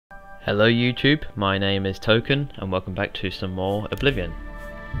Hello YouTube, my name is Tokehan and welcome back to some more Oblivion.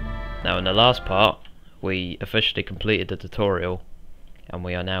 Now in the last part we officially completed the tutorial and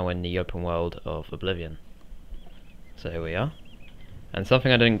we are now in the open world of Oblivion. So here we are. And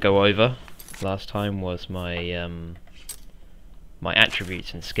something I didn't go over last time was my my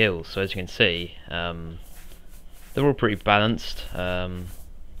attributes and skills. So as you can see, they're all pretty balanced.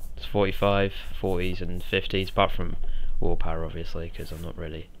 It's 45, 40s and 50s apart from willpower obviously because I'm not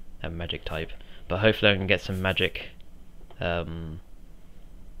really a magic type, but hopefully I can get some magic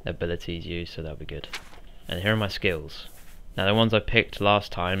abilities used, so that'll be good. And here are my skills. Now the ones I picked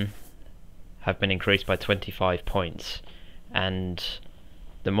last time have been increased by 25 points, and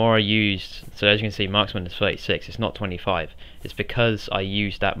the more I used, so as you can see marksman is 36, it's not 25, it's because I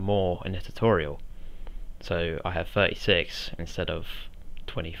used that more in the tutorial, so I have 36 instead of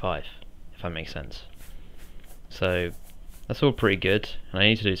 25, if that makes sense. So that's all pretty good, and I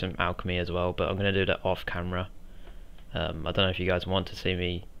need to do some alchemy as well, but I'm going to do that off camera. I don't know if you guys want to see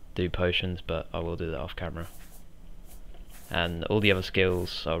me do potions, but I will do that off camera. And all the other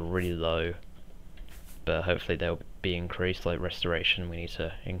skills are really low, but hopefully they'll be increased, like restoration, we need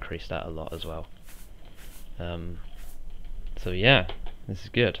to increase that a lot as well. So yeah, this is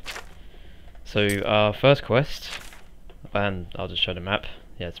good. So our first quest, and I'll just show the map.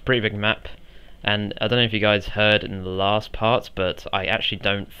 Yeah, it's a pretty big map. And I don't know if you guys heard in the last part, but I actually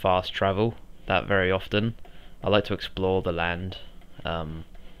don't fast travel that very often. I like to explore the land. So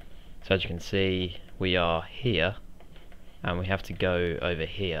as you can see, we are here, and we have to go over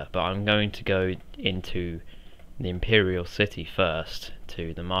here. But I'm going to go into the Imperial City first,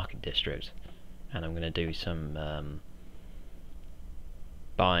 to the Market District, and I'm going to do some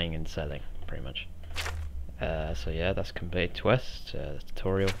buying and selling, pretty much. So yeah, that's completed quest,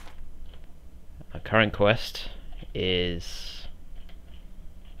 tutorial. Our current quest is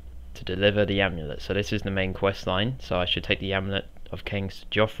to deliver the amulet. So this is the main quest line. So I should take the amulet of King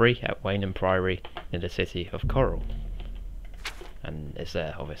Joffrey at Waynham Priory in the city of Coral. And it's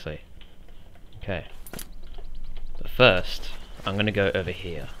there, obviously. Okay. But first, I'm going to go over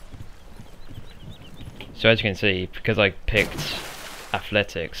here. So as you can see, because I picked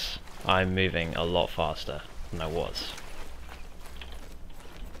athletics, I'm moving a lot faster than I was.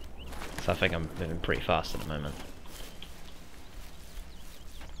 So I think I'm moving pretty fast at the moment.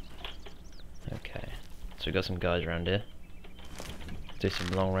 Okay, so we've got some guys around here. Do some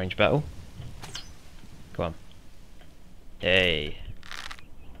long range battle. Come on. Hey.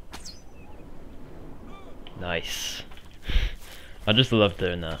 Nice. I just love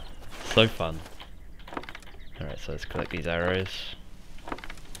doing that. It's so fun. Alright, so let's collect these arrows.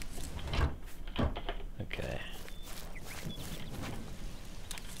 Okay.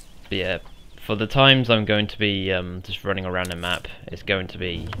 But yeah, for the times I'm going to be just running around the map, it's going to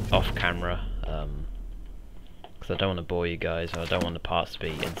be off camera, because I don't want to bore you guys, and I don't want the parts to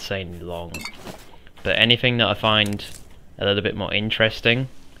be insanely long. But anything that I find a little bit more interesting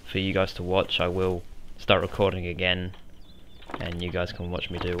for you guys to watch, I will start recording again, and you guys can watch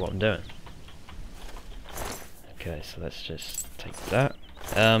me do what I'm doing. Okay, so let's just take that.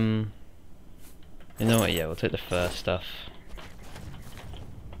 You know what, yeah, we'll take the first stuff.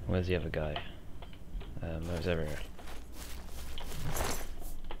 Where's the other guy? Where's over here?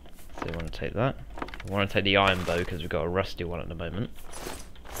 So we want to take that. We want to take the iron bow because we've got a rusty one at the moment.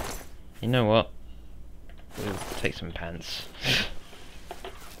 You know what? We'll take some pants.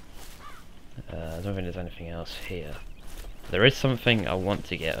 I don't think there's anything else here. There is something I want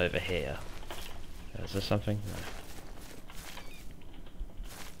to get over here. Is there something? No.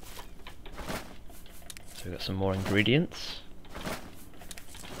 So we've got some more ingredients.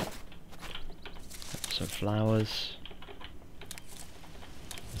 Some flowers.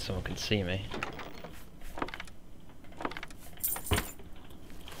 Someone can see me.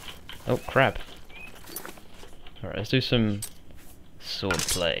 Oh, crab. Alright, let's do some sword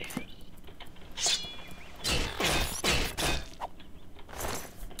play.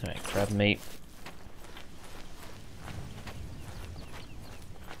 Alright, crab meat.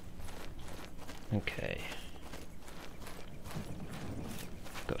 Okay.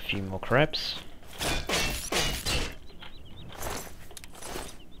 Got a few more crabs.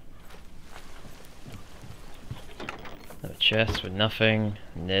 Another chest with nothing,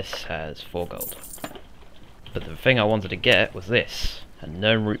 and this has 4 gold. But the thing I wanted to get was this, a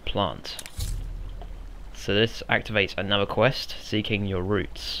gnome root plant. So this activates another quest, seeking your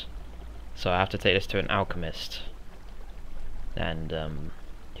roots. So I have to take this to an alchemist, and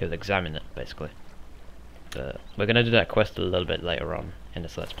he'll examine it, basically. But we're going to do that quest a little bit later on in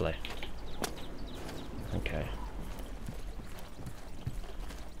this Let's Play. Okay.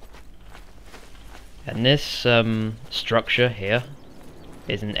 And this structure here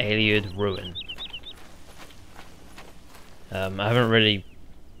is an alien ruin. I haven't really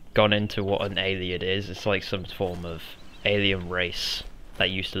gone into what an alien is. It's like some form of alien race that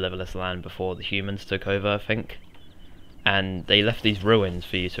used to live on this land before the humans took over, I think. And they left these ruins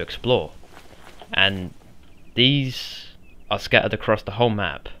for you to explore. And these are scattered across the whole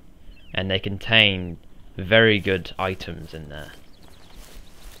map, and they contain very good items in there.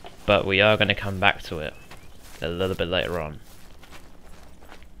 But we are going to come back to it a little bit later on,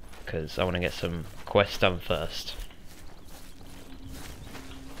 because I want to get some quests done first.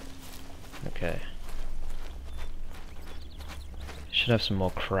 Okay. Should have some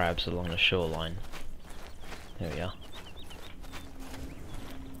more crabs along the shoreline. There we are.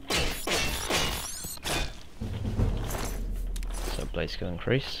 So blaze skill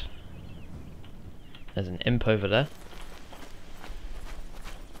increase. There's an imp over there.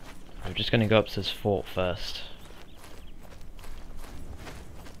 We're just going to go up to this fort first.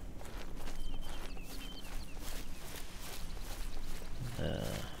 I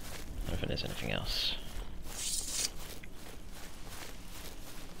don't think there's anything else.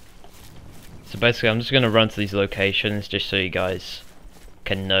 So basically I'm just going to run to these locations just so you guys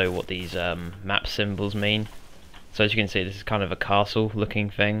can know what these map symbols mean. So as you can see, this is kind of a castle looking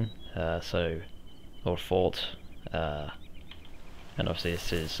thing, or a fort, and obviously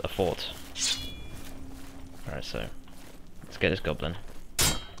this is a fort. Alright, so let's get this goblin.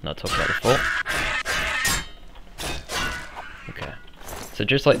 Now talk about the fort. Okay. So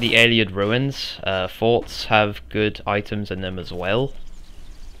just like the alien ruins, forts have good items in them as well.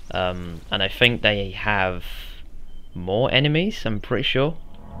 And I think they have more enemies, I'm pretty sure.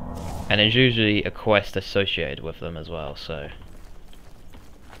 And there's usually a quest associated with them as well, so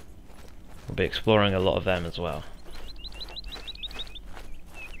we'll be exploring a lot of them as well.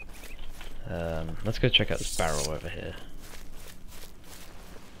 Let's go check out this barrel over here.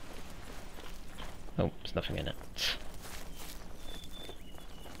 Oh, there's nothing in it.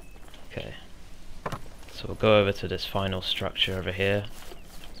 Okay. So we'll go over to this final structure over here.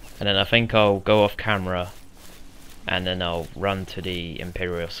 And then I think I'll go off camera and then I'll run to the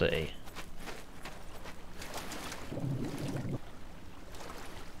Imperial City.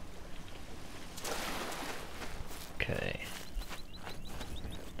 Okay.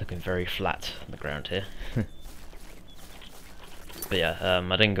 Looking very flat on the ground here. But yeah,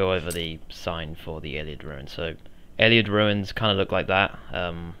 I didn't go over the sign for the Iliad Ruins. So, Iliad Ruins kind of look like that.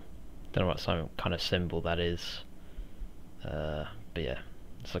 Don't know what kind of symbol that is. But yeah,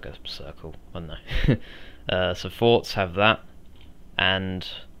 it's like a circle. I don't know. So forts have that, and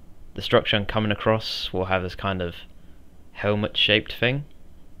the structure I'm coming across will have this kind of helmet-shaped thing.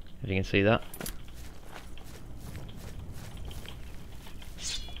 If you can see that.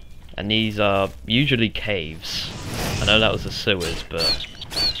 And these are usually caves. I know that was the sewers, but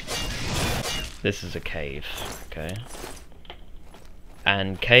this is a cave, okay?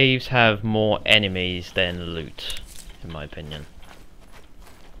 And caves have more enemies than loot, in my opinion.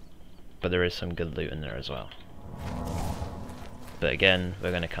 But there is some good loot in there as well. But again,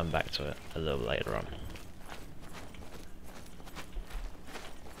 we're going to come back to it a little later on.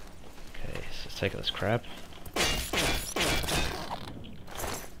 Okay, so let's take out this crab.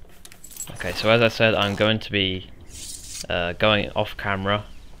 Okay, so as I said, I'm going to be going off camera.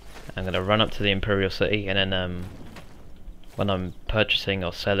 I'm going to run up to the Imperial City, and then when I'm purchasing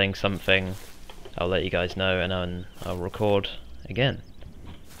or selling something, I'll let you guys know, and then I'll record again.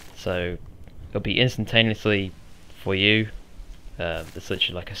 So it'll be instantaneously for you. There's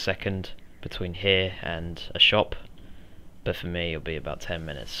literally like a second between here and a shop, but for me it'll be about 10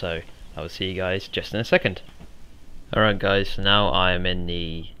 minutes. So I will see you guys just in a second. Alright guys, so now I am in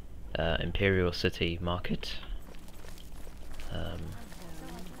the Imperial City Market.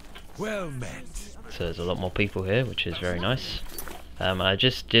 Well met. So there's a lot more people here, which is very nice. I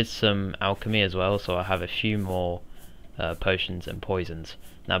just did some alchemy as well, so I have a few more potions and poisons.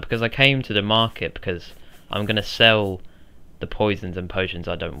 Now because I came to the market because I'm going to sell the poisons and potions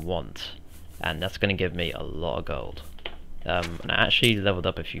I don't want, and that's going to give me a lot of gold. And I actually leveled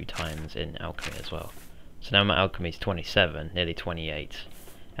up a few times in alchemy as well. So now my alchemy is 27, nearly 28.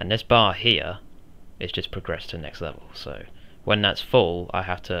 And this bar here is just progressed to the next level. So when that's full, I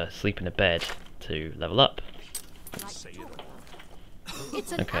have to sleep in a bed to level up.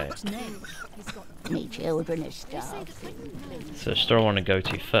 Okay. So the store I want to go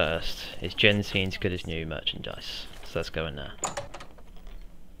to first is Jensen's Good as New merchandise. So let's go in there.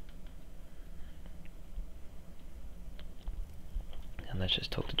 And let's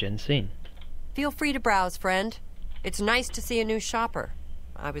just talk to Jensen. Feel free to browse, friend. It's nice to see a new shopper.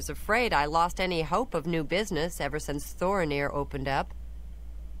 I was afraid I lost any hope of new business ever since Thorinir opened up.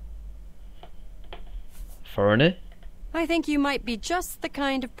 Foreigner? I think you might be just the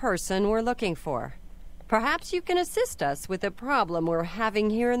kind of person we're looking for. Perhaps you can assist us with a problem we're having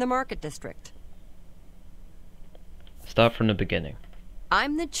here in the Market District. Start from the beginning.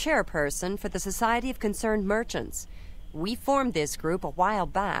 I'm the chairperson for the Society of Concerned Merchants. We formed this group a while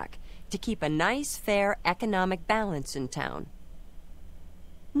back to keep a nice, fair economic balance in town.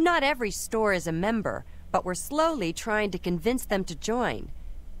 Not every store is a member, but we're slowly trying to convince them to join.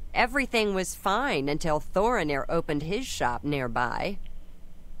 Everything was fine until Thorinir opened his shop nearby.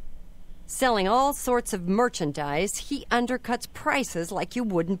 Selling all sorts of merchandise, he undercuts prices like you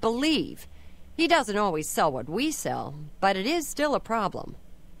wouldn't believe. He doesn't always sell what we sell, but it is still a problem.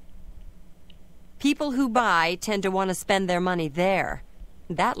 People who buy tend to want to spend their money there.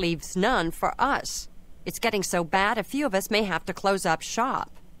 That leaves none for us. It's getting so bad a few of us may have to close up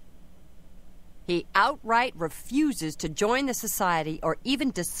shop. He outright refuses to join the society or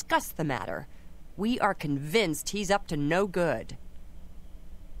even discuss the matter. We are convinced he's up to no good.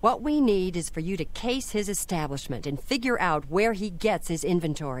 What we need is for you to case his establishment and figure out where he gets his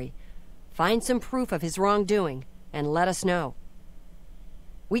inventory. Find some proof of his wrongdoing and let us know.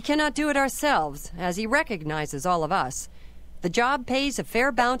 We cannot do it ourselves, as he recognizes all of us. The job pays a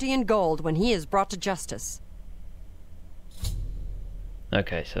fair bounty in gold when he is brought to justice.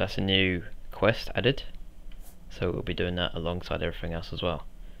 Okay, so that's a new quest added. So we'll be doing that alongside everything else as well.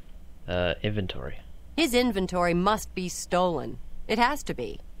 Inventory. His inventory must be stolen. It has to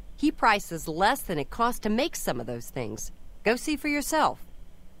be. He prices less than it costs to make some of those things. Go see for yourself.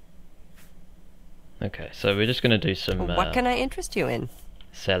 Okay, so we're just going to do some What can I interest you in?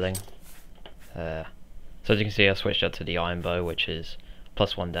 selling. So as you can see, I switched out to the iron bow, which is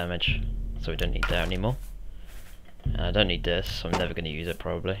 +1 damage, so we don't need that anymore. And I don't need this, so I'm never going to use it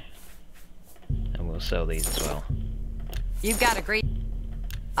probably. And we'll sell these as well. You've got a great...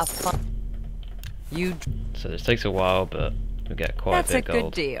 So this takes a while, but we get quite a bit of gold. That's a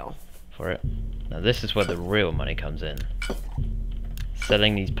good deal. For it. Now this is where the real money comes in.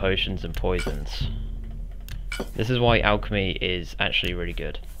 Selling these potions and poisons. This is why alchemy is actually really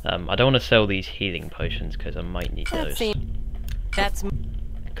good. I don't want to sell these healing potions because I might need those.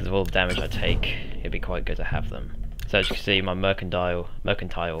 Because of all the damage I take, it'd be quite good to have them. So as you can see, my mercantile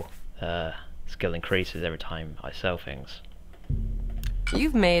skill increases every time I sell things.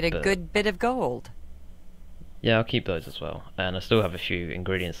 You've made a good bit of gold. Yeah, I'll keep those as well. And I still have a few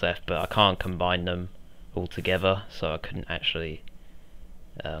ingredients left, but I can't combine them all together, so I couldn't actually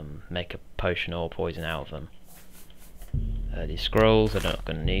make a potion or poison out of them. These scrolls, I'm not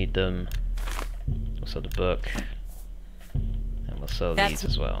going to need them. Also the book. And we'll sell these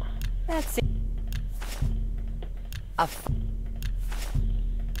as well. That's it.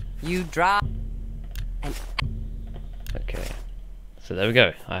 You drop an... Okay. So there we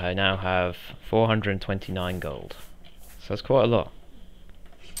go. I now have 429 gold. So that's quite a lot.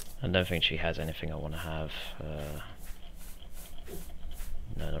 I don't think she has anything I want to have.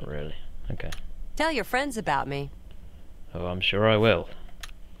 No, not really. Okay. Tell your friends about me. Oh, I'm sure I will.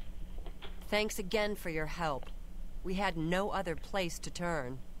 Thanks again for your help. We had no other place to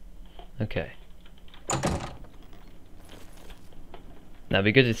turn. Okay. Now it'd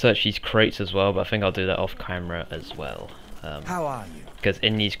be good to search these crates as well, but I think I'll do that off camera as well. How are you? Because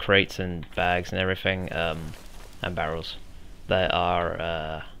in these crates and bags and everything, and barrels, there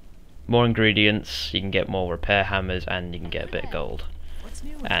are more ingredients, you can get more repair hammers, and you can get a bit of gold.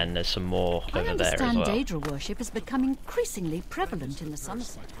 And there's some more over there as well. I understand Daedra worship has become increasingly prevalent in the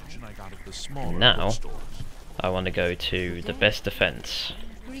Somerset. And now, I want to go to the best defense.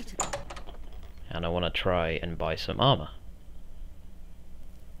 And I want to try and buy some armor.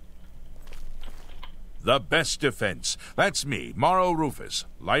 The best defense. That's me, Morrow Rufus.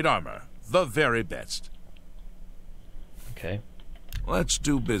 Light armor. The very best. Okay. Let's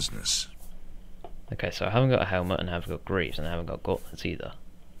do business. Okay, so I haven't got a helmet, and I haven't got greaves, and I haven't got gauntlets either.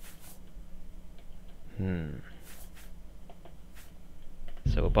 So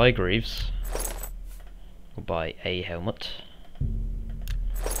we'll buy greaves. We'll buy a helmet.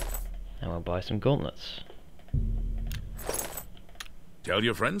 And we'll buy some gauntlets. Tell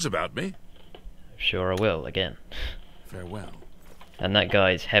your friends about me. Sure I will, again. Farewell. And that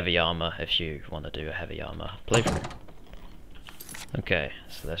guy's heavy armor, if you want to do a heavy armor playthrough. Okay,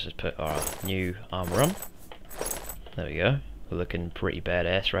 so let's just put our new armor on. There we go. We're looking pretty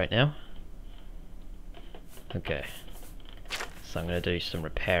badass right now. Okay. So I'm going to do some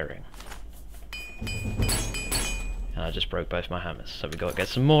repairing. And I just broke both my hammers, so we've got to get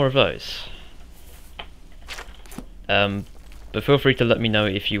some more of those. But feel free to let me know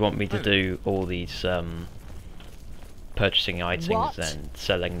if you want me to do all these purchasing items What? and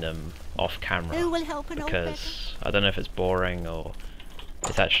selling them off camera, Who will help an old beggar? because I don't know if it's boring or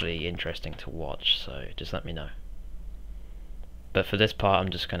it's actually interesting to watch, so just let me know. But for this part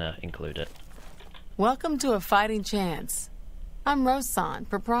I'm just gonna include it. Welcome to A Fighting Chance. I'm Rosan,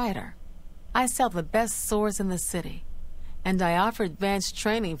 proprietor. I sell the best swords in the city, and I offer advanced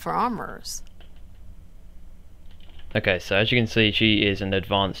training for armorers. Okay, so as you can see, she is an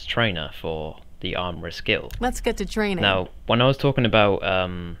advanced trainer for the armorer skill. Let's get to training. Now, when I was talking about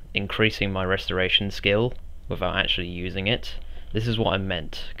increasing my restoration skill without actually using it, this is what I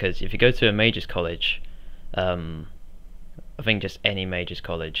meant. Because if you go to a mages college, I think just any mages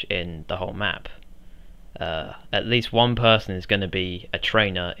college in the whole map, at least one person is going to be a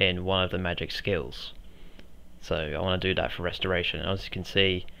trainer in one of the magic skills. So I want to do that for restoration. And as you can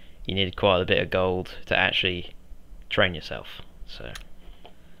see, you need quite a bit of gold to actually train yourself. So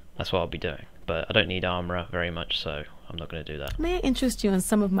that's what I'll be doing. But I don't need armor very much, so I'm not going to do that. May I interest you in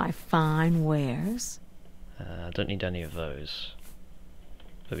some of my fine wares? I don't need any of those.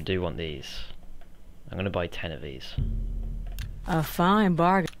 But we do want these. I'm going to buy 10 of these. A fine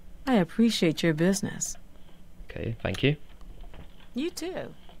bargain. I appreciate your business. Okay, thank you. You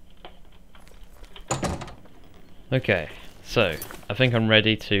too. Okay, so I think I'm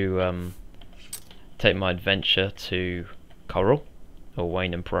ready to take my adventure to Coral or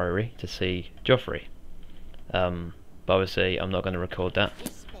Wayne and Priory to see Joffrey. But obviously I'm not going to record that.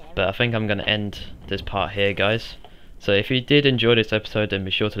 But I think I'm going to end this part here, guys. So if you did enjoy this episode, then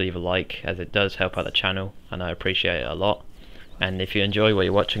be sure to leave a like, as it does help out the channel and I appreciate it a lot. And if you enjoy what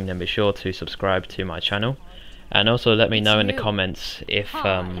you're watching, then be sure to subscribe to my channel. And also let me know in the comments if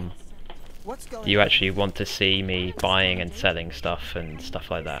you actually want to see me buying and selling stuff and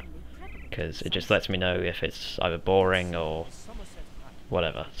stuff like that, because it just lets me know if it's either boring or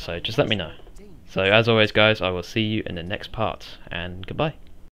whatever. So just let me know. So as always, guys, I will see you in the next part, and goodbye.